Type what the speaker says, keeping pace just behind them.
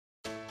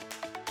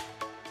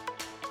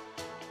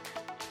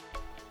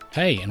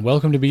Hey, and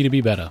welcome to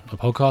B2B Better, a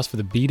podcast for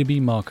the B2B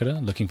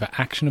marketer looking for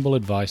actionable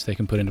advice they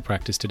can put into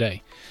practice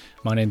today.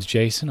 My name's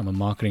Jason. I'm a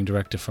marketing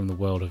director from the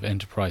world of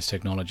enterprise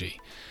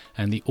technology.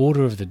 And the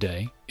order of the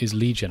day is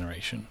lead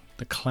generation,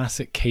 the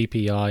classic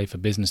KPI for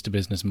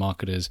business-to-business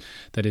marketers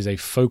that is a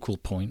focal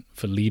point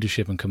for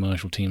leadership and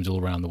commercial teams all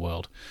around the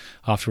world.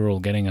 After all,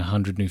 getting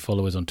 100 new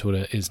followers on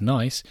Twitter is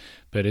nice,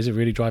 but is it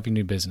really driving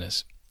new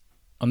business?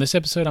 On this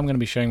episode, I'm going to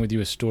be sharing with you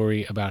a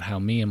story about how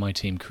me and my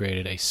team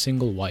created a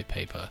single white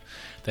paper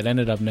that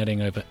ended up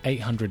netting over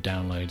 800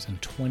 downloads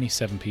and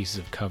 27 pieces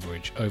of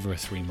coverage over a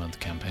 3-month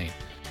campaign.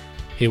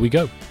 Here we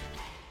go.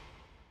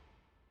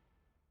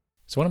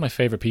 So one of my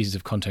favorite pieces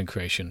of content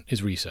creation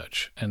is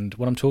research. And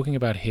what I'm talking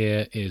about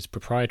here is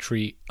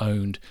proprietary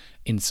owned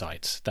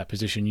insights that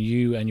position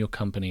you and your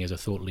company as a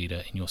thought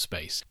leader in your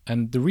space.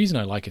 And the reason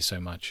I like it so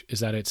much is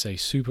that it's a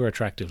super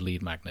attractive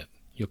lead magnet.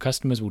 Your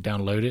customers will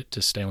download it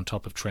to stay on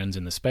top of trends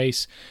in the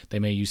space. They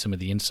may use some of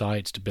the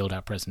insights to build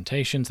out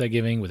presentations they're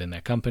giving within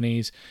their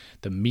companies.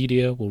 The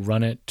media will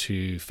run it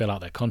to fill out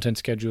their content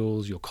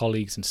schedules. Your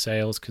colleagues in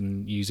sales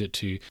can use it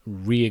to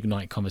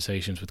reignite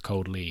conversations with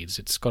cold leads.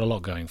 It's got a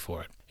lot going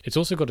for it. It's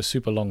also got a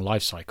super long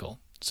life cycle.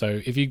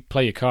 So if you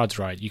play your cards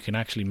right, you can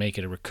actually make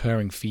it a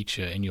recurring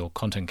feature in your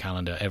content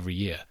calendar every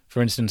year.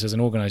 For instance, as an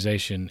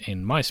organization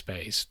in my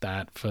space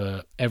that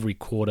for every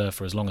quarter,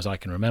 for as long as I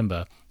can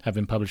remember, have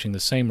been publishing the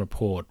same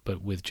report,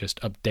 but with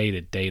just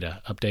updated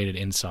data, updated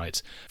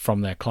insights from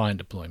their client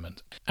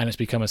deployment. And it's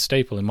become a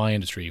staple in my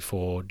industry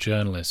for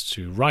journalists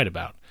to write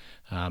about.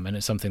 And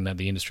it's something that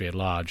the industry at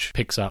large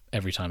picks up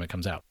every time it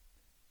comes out.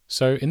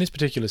 So in this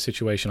particular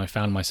situation I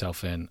found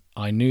myself in,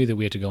 I knew that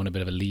we had to go on a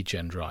bit of a lead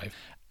gen drive.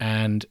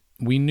 And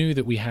we knew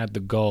that we had the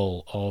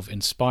goal of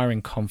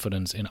inspiring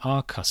confidence in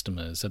our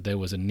customers that there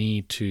was a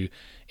need to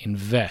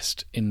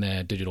invest in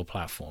their digital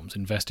platforms,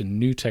 invest in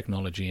new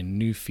technology and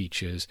new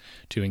features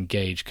to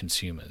engage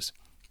consumers.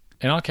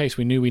 In our case,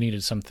 we knew we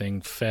needed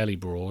something fairly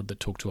broad that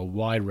talked to a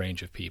wide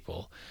range of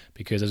people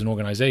because as an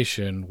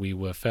organization, we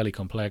were fairly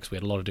complex. We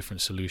had a lot of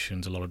different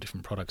solutions, a lot of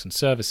different products and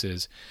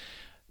services,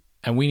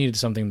 and we needed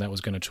something that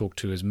was going to talk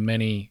to as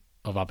many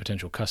of our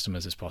potential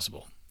customers as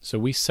possible. So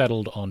we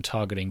settled on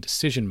targeting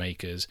decision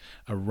makers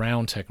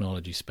around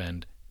technology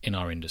spend in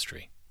our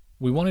industry.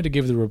 We wanted to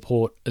give the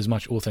report as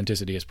much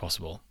authenticity as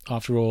possible.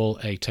 After all,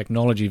 a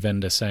technology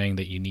vendor saying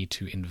that you need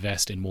to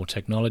invest in more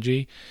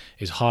technology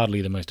is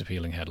hardly the most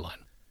appealing headline.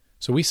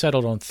 So we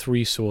settled on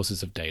 3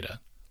 sources of data.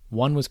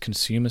 One was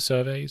consumer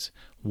surveys,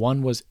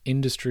 one was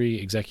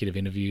industry executive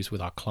interviews with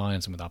our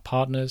clients and with our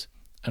partners,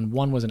 and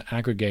one was an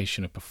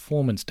aggregation of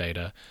performance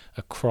data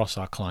across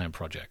our client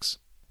projects.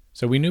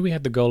 So we knew we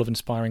had the goal of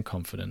inspiring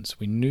confidence,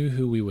 we knew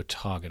who we were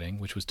targeting,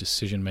 which was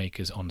decision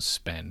makers on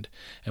spend,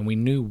 and we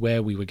knew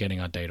where we were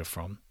getting our data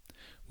from.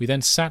 We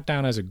then sat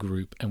down as a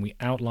group and we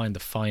outlined the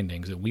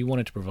findings that we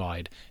wanted to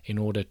provide in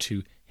order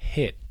to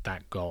hit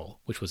that goal,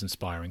 which was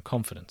inspiring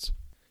confidence.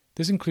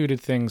 This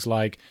included things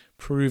like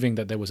proving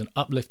that there was an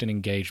uplift in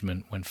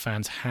engagement when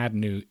fans had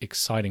new,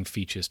 exciting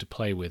features to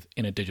play with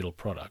in a digital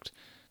product.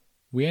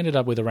 We ended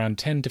up with around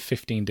 10 to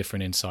 15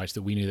 different insights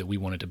that we knew that we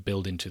wanted to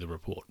build into the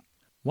report.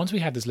 Once we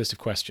had this list of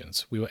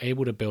questions, we were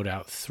able to build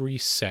out 3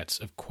 sets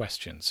of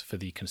questions for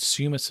the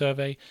consumer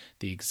survey,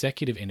 the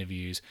executive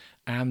interviews,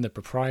 and the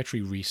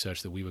proprietary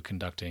research that we were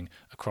conducting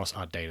across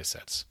our data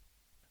sets.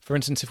 For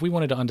instance, if we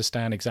wanted to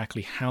understand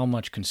exactly how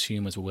much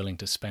consumers were willing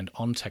to spend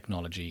on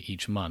technology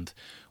each month,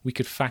 we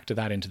could factor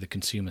that into the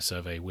consumer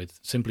survey with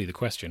simply the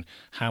question,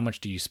 how much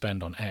do you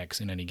spend on X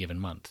in any given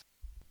month?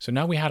 So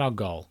now we had our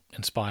goal,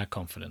 inspire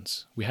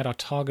confidence. We had our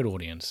target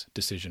audience,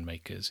 decision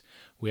makers.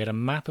 We had a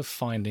map of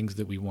findings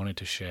that we wanted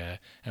to share,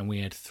 and we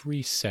had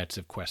 3 sets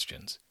of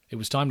questions. It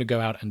was time to go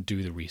out and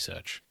do the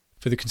research.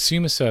 For the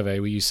consumer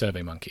survey, we used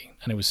SurveyMonkey,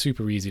 and it was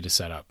super easy to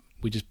set up.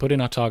 We just put in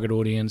our target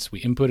audience,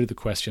 we inputted the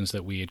questions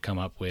that we had come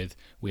up with,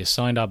 we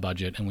assigned our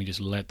budget, and we just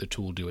let the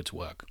tool do its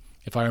work.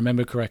 If I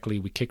remember correctly,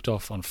 we kicked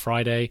off on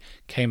Friday,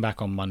 came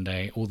back on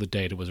Monday, all the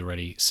data was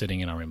already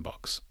sitting in our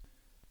inbox.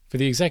 For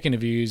the exec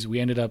interviews,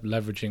 we ended up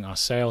leveraging our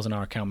sales and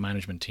our account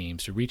management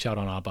teams to reach out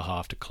on our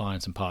behalf to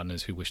clients and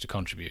partners who wish to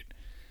contribute.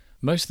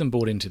 Most of them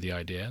bought into the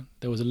idea.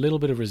 There was a little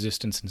bit of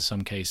resistance in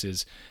some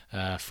cases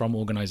from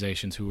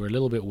organizations who were a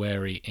little bit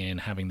wary in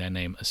having their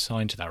name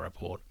assigned to that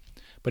report.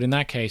 But in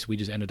that case, we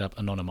just ended up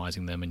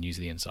anonymizing them and used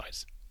the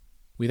insights.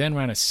 We then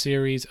ran a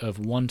series of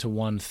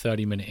 1-to-1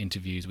 30-minute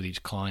interviews with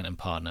each client and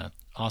partner,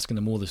 asking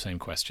them all the same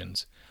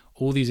questions.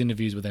 All these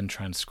interviews were then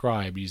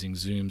transcribed using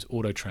Zoom's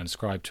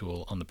auto-transcribe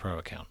tool on the Pro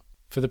account.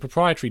 For the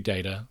proprietary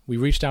data, we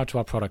reached out to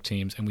our product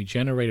teams and we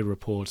generated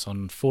reports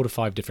on 4 to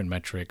 5 different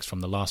metrics from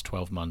the last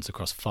 12 months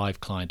across 5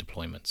 client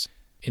deployments.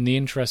 In the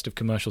interest of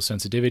commercial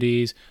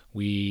sensitivities,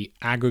 we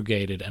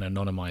aggregated and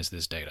anonymized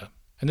this data.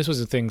 And this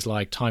was things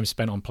like time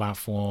spent on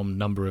platform,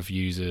 number of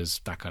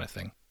users, that kind of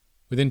thing.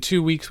 Within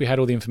 2 weeks, we had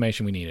all the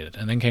information we needed,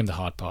 and then came the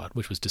hard part,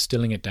 which was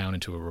distilling it down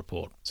into a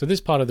report. So this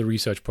part of the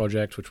research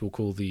project, which we'll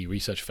call the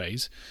research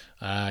phase,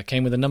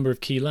 came with a number of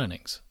key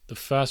learnings. The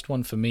first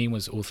one for me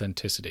was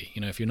authenticity.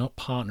 If you're not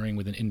partnering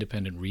with an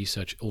independent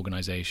research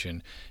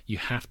organization, you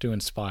have to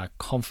inspire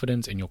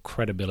confidence in your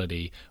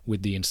credibility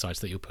with the insights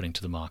that you're putting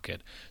to the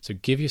market. So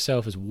give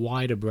yourself as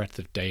wide a breadth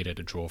of data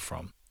to draw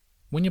from.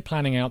 When you're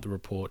planning out the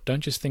report,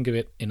 don't just think of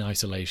it in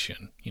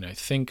isolation.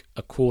 Think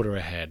a quarter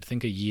ahead,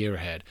 think a year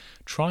ahead.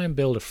 Try and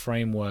build a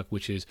framework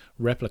which is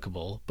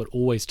replicable, but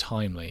always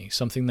timely,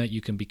 something that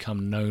you can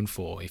become known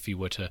for if you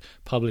were to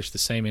publish the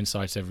same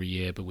insights every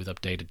year, but with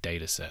updated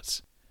data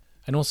sets.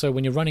 And also,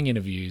 when you're running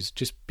interviews,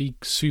 just be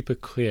super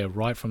clear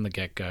right from the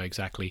get-go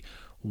exactly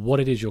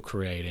what it is you're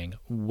creating,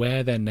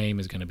 where their name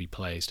is going to be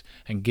placed,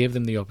 and give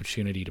them the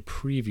opportunity to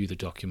preview the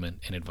document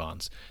in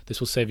advance. This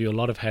will save you a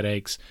lot of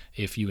headaches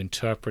if you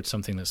interpret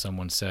something that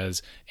someone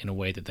says in a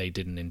way that they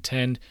didn't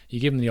intend.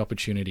 You give them the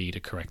opportunity to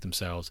correct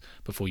themselves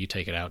before you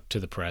take it out to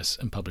the press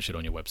and publish it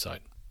on your website.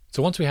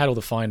 So once we had all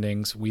the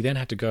findings, we then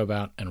had to go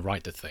about and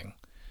write the thing.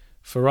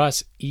 For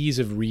us, ease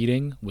of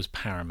reading was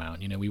paramount.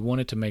 We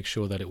wanted to make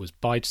sure that it was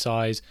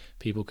bite-sized,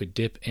 people could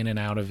dip in and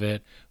out of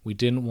it. We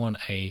didn't want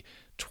a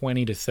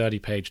 20 to 30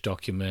 page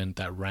document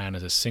that ran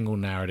as a single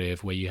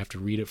narrative where you have to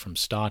read it from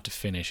start to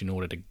finish in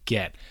order to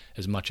get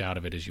as much out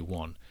of it as you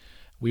want.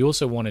 We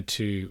also wanted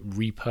to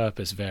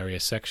repurpose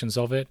various sections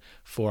of it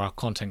for our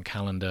content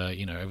calendar,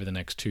 over the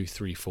next 2,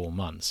 3, 4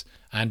 months,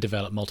 and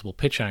develop multiple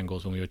pitch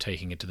angles when we were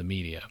taking it to the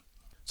media.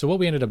 So what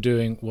we ended up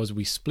doing was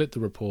we split the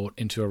report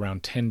into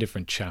around 10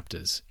 different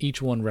chapters,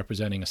 each one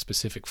representing a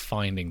specific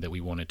finding that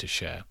we wanted to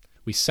share.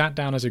 We sat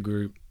down as a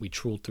group, we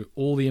trawled through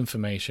all the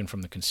information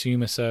from the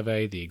consumer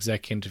survey, the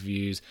exec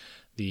interviews,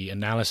 the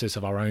analysis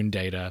of our own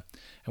data,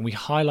 and we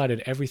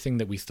highlighted everything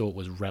that we thought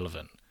was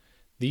relevant.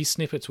 These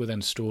snippets were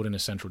then stored in a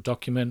central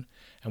document,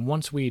 and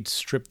once we'd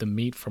stripped the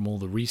meat from all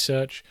the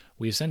research,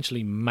 we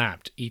essentially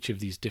mapped each of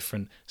these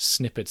different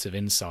snippets of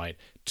insight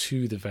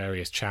to the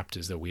various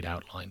chapters that we'd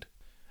outlined.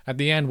 At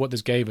the end, what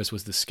this gave us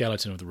was the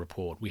skeleton of the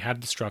report. We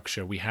had the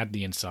structure, we had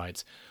the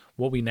insights.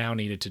 What we now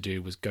needed to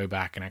do was go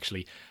back and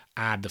actually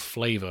add the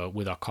flavor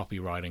with our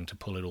copywriting to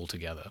pull it all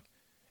together.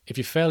 If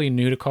you're fairly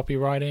new to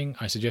copywriting,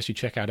 I suggest you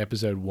check out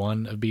episode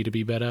 1 of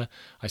B2B Better.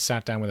 I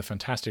sat down with a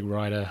fantastic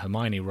writer,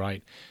 Hermione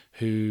Wright,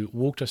 who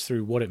walked us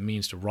through what it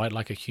means to write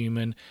like a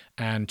human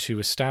and to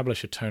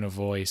establish a tone of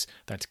voice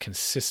that's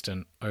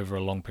consistent over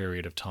a long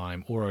period of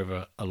time or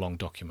over a long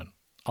document.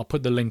 I'll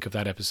put the link of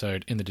that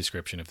episode in the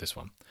description of this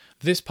one.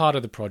 This part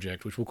of the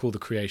project, which we'll call the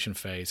creation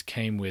phase,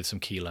 came with some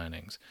key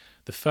learnings.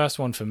 The first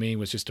one for me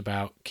was just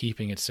about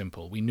keeping it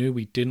simple. We knew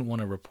we didn't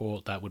want a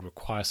report that would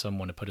require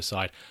someone to put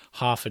aside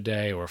half a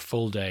day or a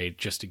full day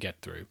just to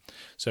get through.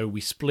 So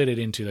we split it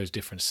into those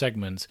different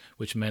segments,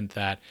 which meant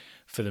that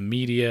for the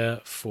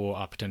media, for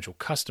our potential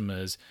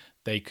customers,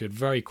 they could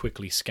very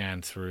quickly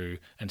scan through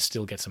and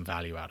still get some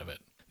value out of it.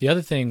 The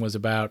other thing was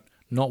about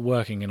not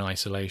working in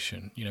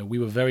isolation. We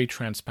were very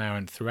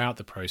transparent throughout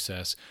the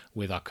process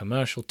with our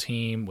commercial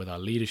team, with our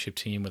leadership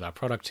team, with our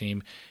product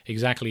team,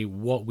 exactly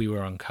what we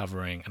were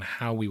uncovering and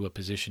how we were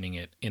positioning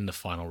it in the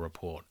final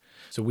report.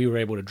 So we were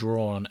able to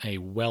draw on a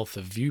wealth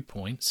of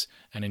viewpoints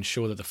and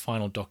ensure that the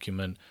final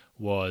document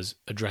was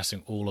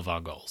addressing all of our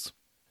goals.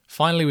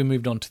 Finally, we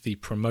moved on to the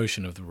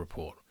promotion of the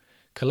report.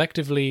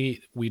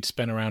 Collectively, we'd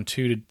spent around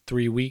 2 to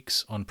 3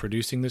 weeks on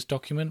producing this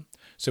document,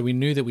 so we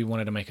knew that we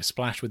wanted to make a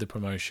splash with the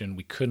promotion.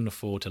 We couldn't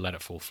afford to let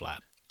it fall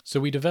flat. So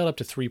we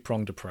developed a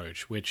 3-pronged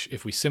approach, which,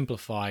 if we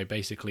simplify,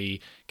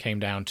 basically came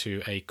down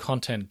to a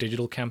content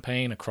digital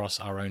campaign across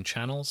our own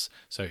channels,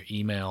 so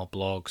email,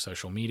 blog,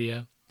 social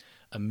media,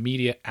 a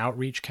media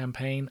outreach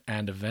campaign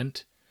and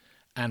event,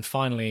 and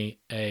finally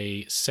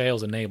a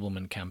sales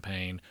enablement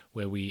campaign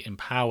where we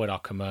empowered our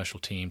commercial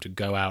team to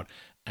go out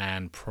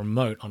and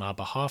promote on our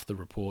behalf the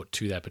report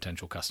to their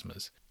potential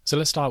customers. So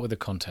let's start with the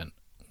content.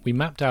 We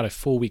mapped out a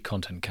 4-week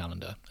content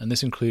calendar, and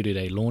this included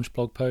a launch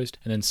blog post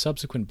and then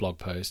subsequent blog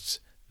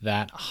posts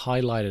that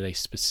highlighted a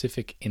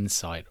specific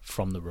insight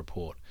from the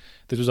report.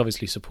 This was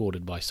obviously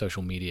supported by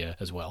social media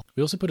as well.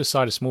 We also put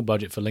aside a small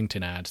budget for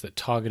LinkedIn ads that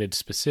targeted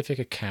specific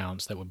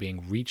accounts that were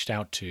being reached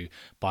out to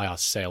by our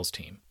sales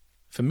team.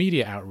 For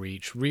media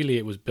outreach, really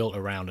it was built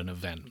around an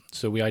event.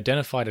 So we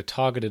identified a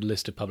targeted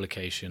list of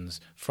publications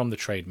from the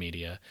trade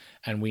media,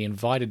 and we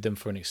invited them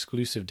for an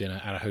exclusive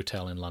dinner at a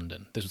hotel in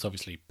London. This was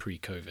obviously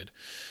pre-COVID.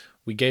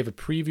 We gave a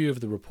preview of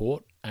the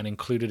report and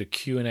included a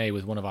Q&A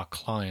with one of our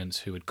clients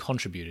who had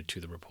contributed to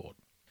the report.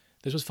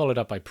 This was followed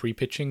up by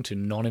pre-pitching to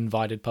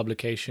non-invited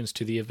publications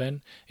to the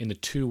event in the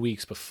 2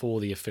 weeks before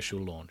the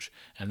official launch.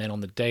 And then on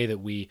the day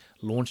that we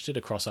launched it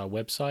across our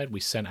website, we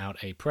sent out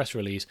a press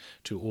release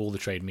to all the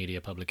trade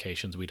media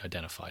publications we'd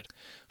identified.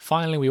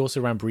 Finally, we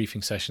also ran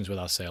briefing sessions with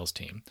our sales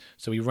team.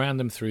 So we ran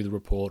them through the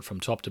report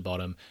from top to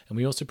bottom, and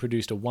we also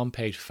produced a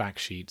 1-page fact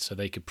sheet so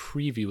they could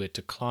preview it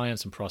to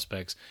clients and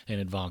prospects in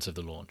advance of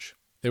the launch.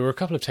 There were a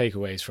couple of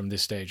takeaways from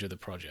this stage of the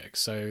project.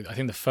 So I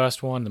think the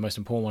first one, the most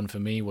important one for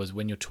me, was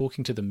when you're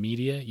talking to the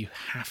media, you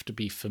have to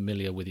be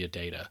familiar with your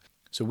data.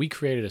 So we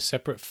created a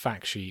separate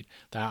fact sheet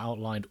that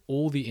outlined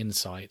all the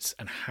insights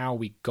and how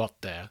we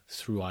got there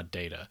through our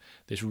data.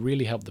 This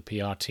really helped the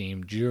PR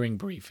team during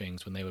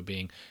briefings when they were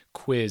being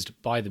quizzed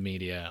by the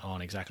media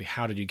on exactly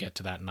how did you get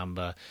to that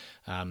number,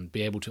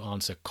 be able to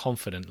answer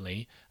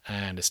confidently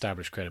and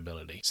establish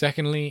credibility.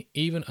 Secondly,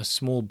 even a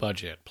small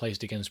budget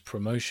placed against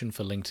promotion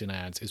for LinkedIn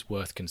ads is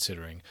worth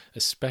considering,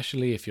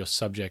 especially if your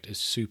subject is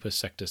super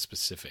sector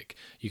specific.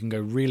 You can go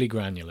really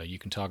granular. You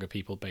can target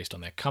people based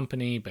on their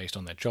company, based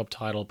on their job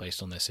title,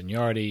 based on their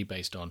seniority,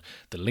 based on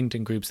the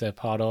LinkedIn groups they're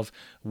part of.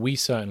 We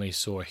certainly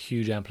saw a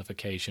huge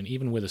amplification,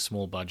 even with a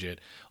small budget,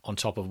 on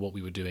top of what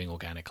we were doing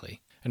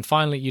organically. And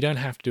finally, you don't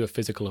have to do a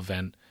physical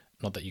event.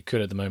 Not that you could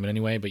at the moment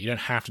anyway, but you don't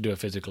have to do a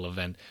physical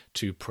event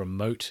to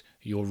promote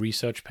your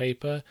research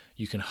paper.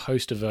 You can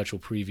host a virtual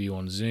preview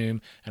on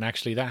Zoom, and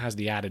actually that has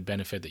the added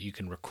benefit that you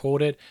can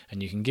record it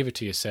and you can give it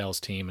to your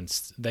sales team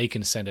and they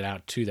can send it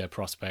out to their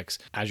prospects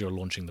as you're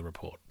launching the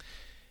report.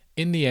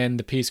 In the end,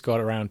 the piece got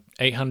around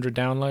 800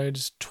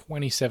 downloads,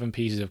 27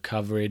 pieces of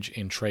coverage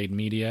in trade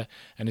media,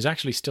 and is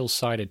actually still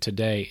cited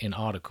today in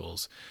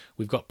articles.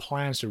 We've got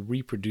plans to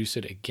reproduce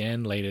it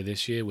again later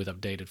this year with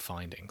updated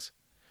findings.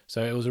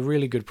 So it was a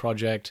really good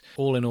project.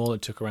 All in all,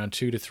 it took around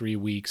 2 to 3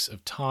 weeks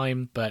of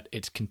time, but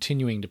it's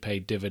continuing to pay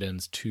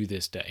dividends to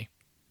this day.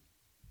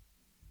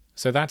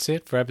 So that's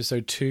it for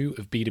episode 2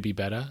 of B2B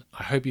Better.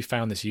 I hope you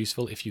found this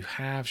useful. If you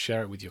have,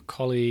 share it with your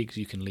colleagues.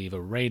 You can leave a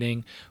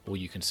rating or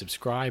you can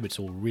subscribe. It's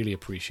all really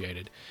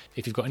appreciated.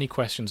 If you've got any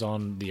questions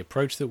on the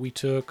approach that we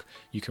took,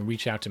 you can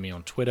reach out to me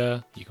on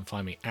Twitter. You can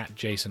find me at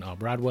Jason R.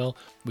 Bradwell.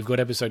 We've got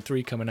episode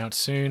 3 coming out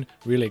soon.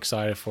 Really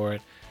excited for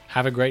it.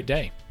 Have a great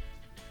day.